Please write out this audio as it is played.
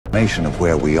Nation of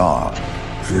where we are.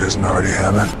 If he doesn't already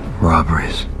have it.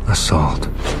 Robberies, assault.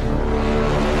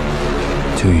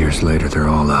 2 years later, they're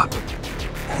all up.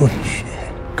 Holy shit.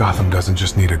 Gotham doesn't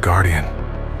just need a guardian.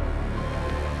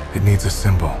 It needs a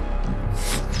symbol.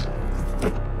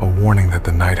 A warning that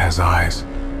the night has eyes.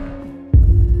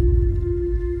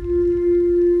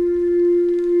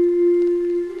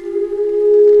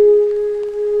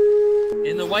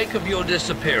 In the wake of your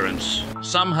disappearance,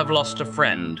 some have lost a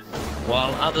friend,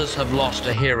 while others have lost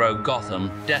a hero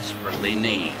Gotham desperately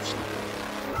needs.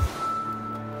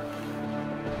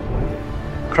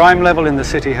 Crime level in the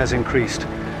city has increased,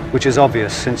 which is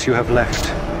obvious since you have left.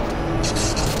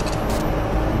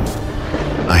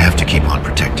 I have to keep on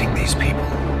protecting these people,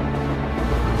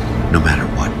 no matter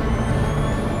what.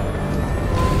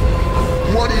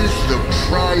 What is the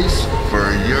price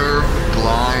for your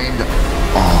blind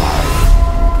eye?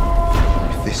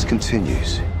 If this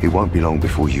continues, it won't be long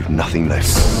before you've nothing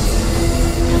left.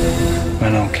 I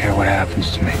don't care what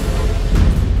happens to me.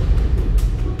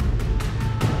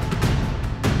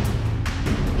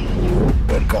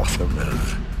 When Gotham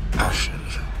is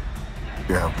ashes,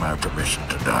 you have my permission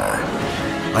to die.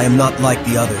 I am not like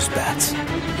the others, Bats.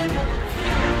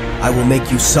 I will make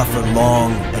you suffer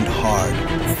long and hard.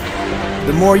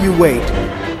 The more you wait,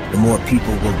 the more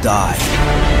people will die.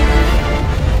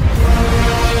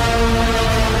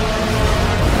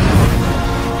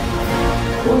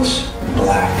 What's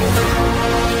black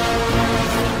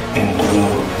and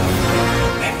blue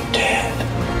and dead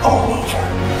all over?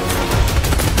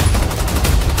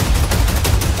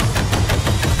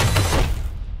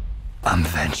 I'm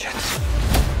vengeance.